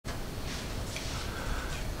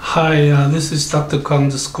Hi, this is Dr. Kang,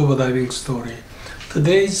 the scuba diving story.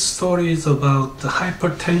 Today's story is about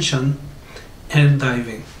hypertension and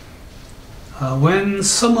diving. When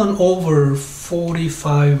someone over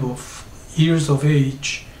 45 years of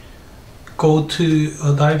age go to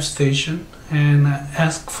a dive station and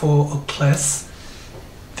ask for a class,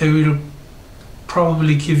 they will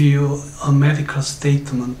probably give you a medical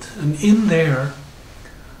statement, and in there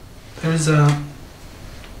is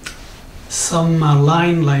some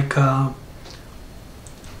line like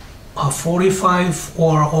 45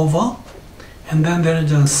 or over, and then there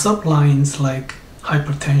are sublines like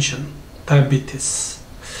hypertension, diabetes.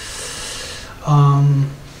 So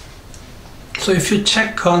if you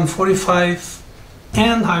check on 45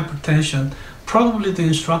 and hypertension, probably the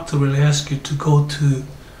instructor will ask you to go to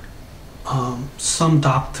some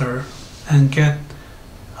doctor and get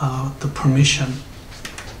the permission.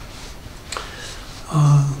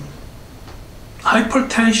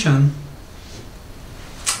 Hypertension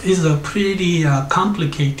is a pretty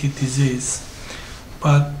complicated disease,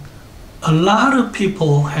 but a lot of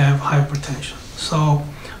people have hypertension. So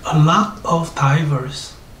a lot of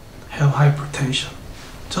divers have hypertension,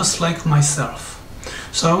 just like myself.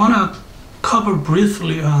 So I want to cover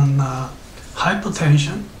briefly on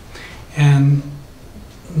hypertension and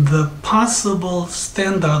the possible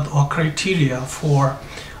standard or criteria for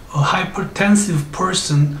a hypertensive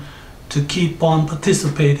person to keep on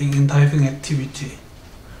participating in diving activity.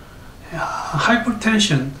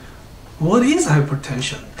 Hypertension, what is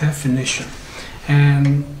hypertension? Definition.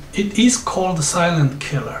 And it is called the silent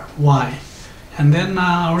killer. Why? And then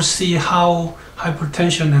I'll see how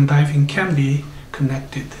hypertension and diving can be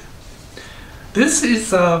connected. This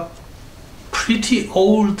is a pretty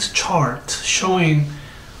old chart showing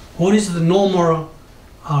what is the normal,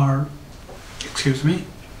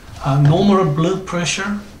 normal blood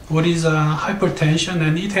pressure, what is hypertension,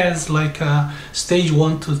 and it has like stage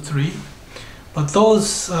 1 to 3, but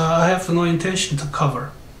those I have no intention to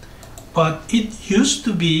cover. But it used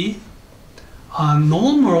to be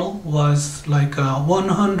normal was like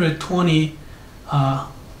 120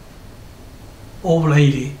 over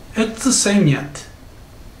 80. It's the same yet,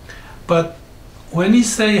 but when you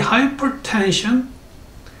say hypertension,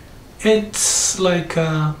 it's like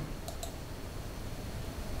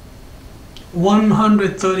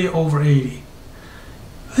 130 over 80.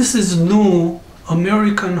 This is new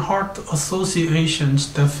American Heart Association's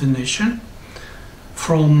definition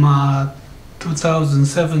from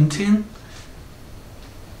 2017,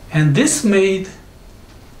 and this made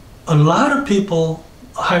a lot of people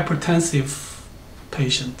hypertensive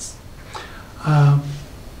patients.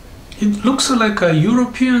 It looks like a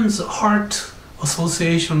European's Heart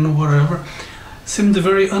Association or whatever seemed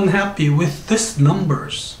very unhappy with these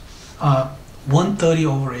numbers. 130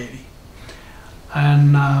 over 80,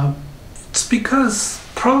 and it's because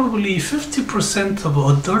probably 50% of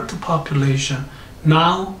adult population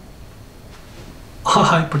now are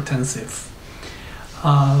hypertensive.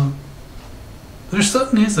 There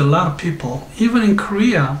certainly is a lot of people, even in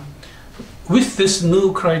Korea, with this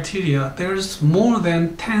new criteria. There's more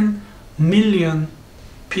than 10 million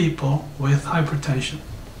people with hypertension.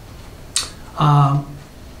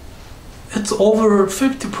 It's over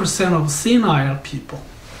 50% of senile people.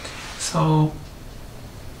 So,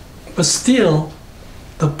 but still,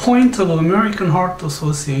 the point of American Heart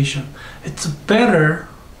Association, it's better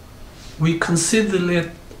we consider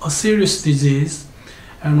it a serious disease,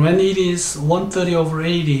 and when it is 130 over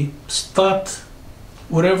 80, start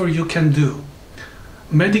whatever you can do.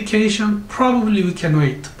 Medication, probably we can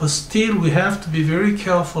wait, but still we have to be very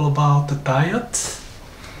careful about the diet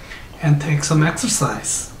and take some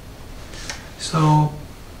exercise. So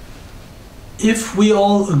if we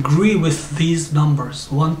all agree with these numbers,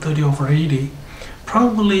 130 over 80,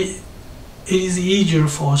 probably it is easier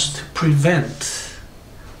for us to prevent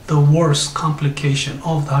the worst complication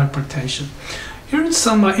of the hypertension. Here are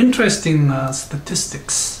some interesting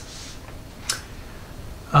statistics.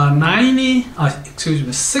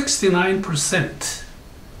 69%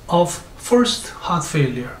 of first heart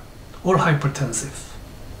failure were hypertensive.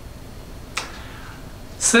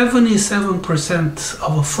 77%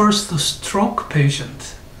 of a first stroke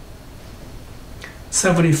patient,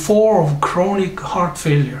 74% of chronic heart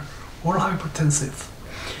failure were hypertensive.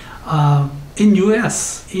 In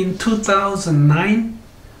US, in 2009,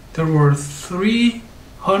 there were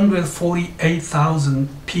 348,000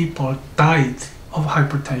 people died of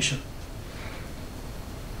hypertension.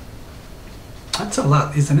 That's a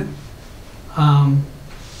lot, isn't it?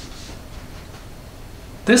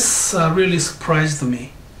 This really surprised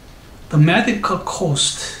me. The medical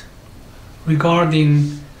cost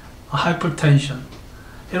regarding hypertension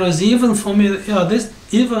It was even for me, this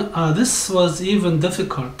was even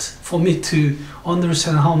difficult for me to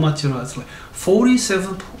understand how much it was. Like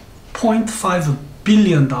 $47.5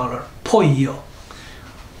 billion per year.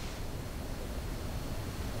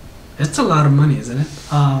 It's a lot of money, isn't it?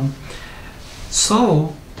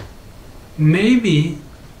 So maybe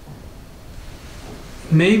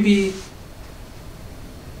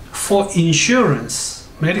for insurance,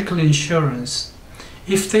 medical insurance,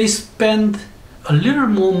 if they spend a little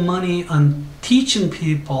more money on teaching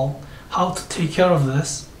people how to take care of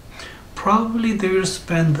this, probably they will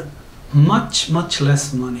spend much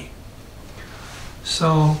less money.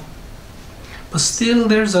 So, but still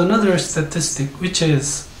there's another statistic, which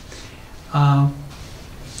is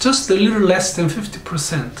just a little less than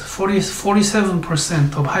 50%,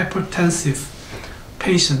 47% of hypertensive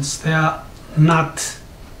patients, they are not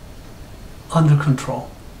under control.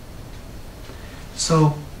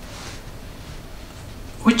 So,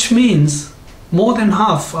 which means more than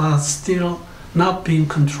half are still not being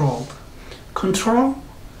controlled. Control,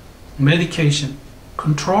 medication.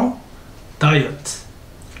 Control, diet.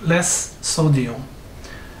 Less sodium.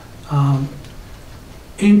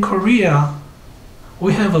 In Korea,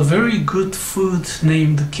 we have a very good food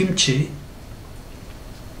named kimchi,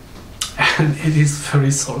 and it is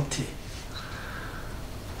very salty.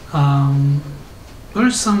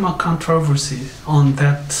 There's some controversy on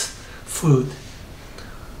that food,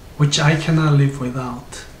 which I cannot live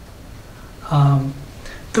without.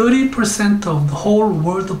 30% of the whole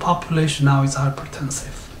world population now is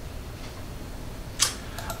hypertensive.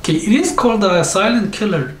 Okay, it is called a silent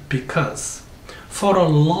killer because for a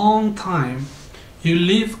long time you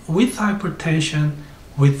live with hypertension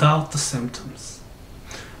without the symptoms.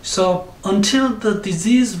 So until the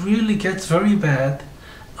disease really gets very bad,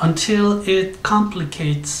 until it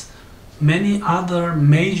complicates many other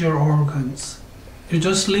major organs, you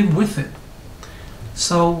just live with it.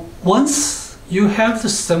 So once you have the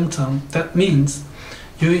symptom, that means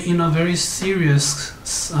you're in a very serious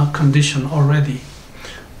condition already.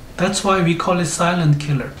 That's why we call it silent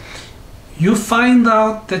killer. You find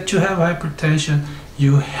out that you have hypertension,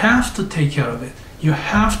 you have to take care of it. You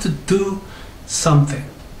have to do something.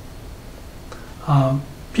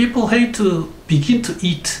 People hate to begin to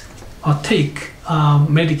eat or take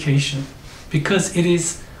medication because it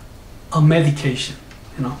is a medication.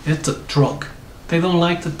 You know, it's a drug. They don't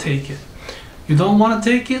like to take it. You don't want to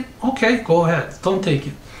take it? Okay, go ahead. Don't take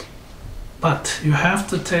it. But you have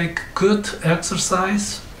to take good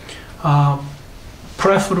exercise,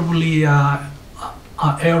 preferably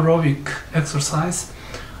aerobic exercise,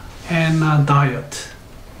 and diet.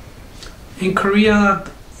 In Korea,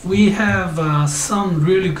 we have some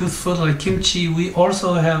really good food like kimchi. We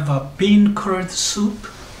also have a bean curd soup,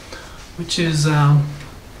 which is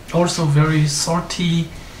also very salty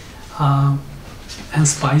and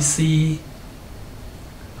spicy.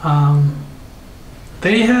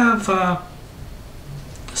 They have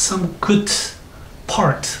some good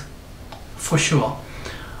part for sure,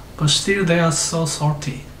 but still they are so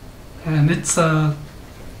salty, and it's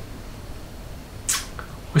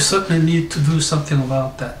we certainly need to do something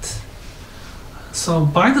about that. So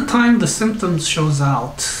by the time the symptoms shows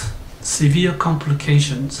out, severe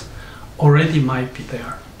complications already might be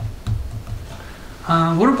there.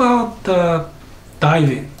 What about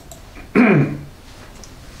diving?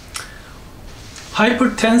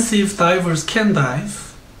 Hypertensive divers can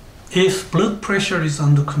dive if blood pressure is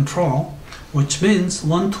under control, which means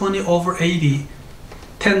 120/80,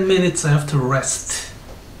 10 minutes after rest.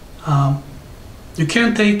 You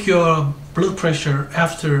can't take your blood pressure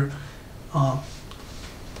after a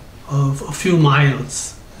few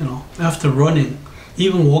miles, you know, after running,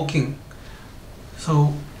 even walking.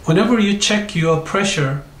 So whenever you check your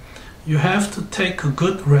pressure, you have to take a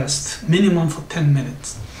good rest, minimum for 10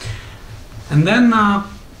 minutes. And then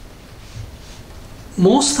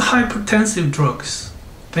most hypertensive drugs,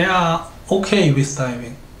 they are okay with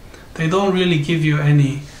diving. They don't really give you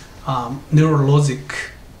any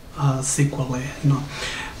neurologic sequelae, you know.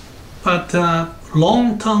 But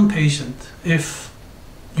long-term patient, if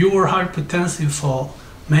you were hypertensive for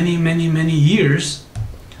many years,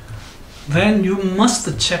 then you must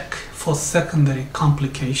check for secondary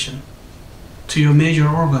complication to your major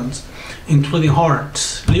organs, including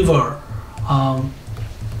heart, liver,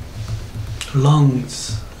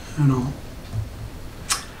 lungs, you know.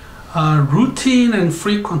 Routine and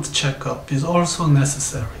frequent checkup is also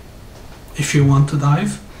necessary if you want to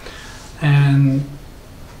dive. And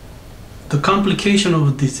the complication of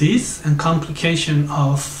a disease and complication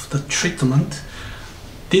of the treatment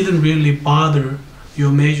didn't really bother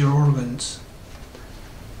your major organs.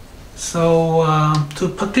 So to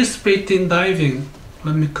participate in diving,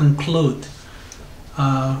 let me conclude.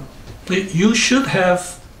 You should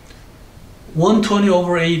have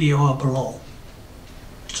 120/80 or below.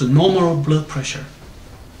 It's a normal blood pressure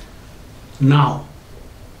now.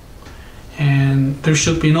 And there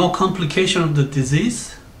should be no complication of the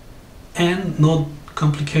disease and no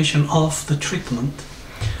complication of the treatment.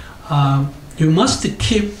 You must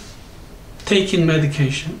keep taking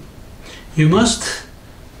medication. You must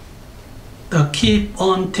keep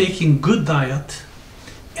on taking good diet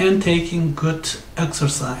and taking good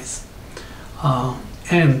exercise.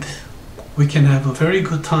 And we can have a very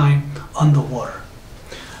good time underwater.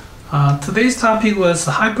 Today's topic was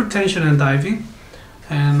hypertension and diving.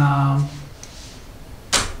 And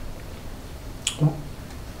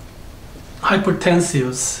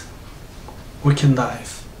hypertensives, we can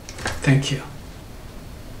dive. Thank you.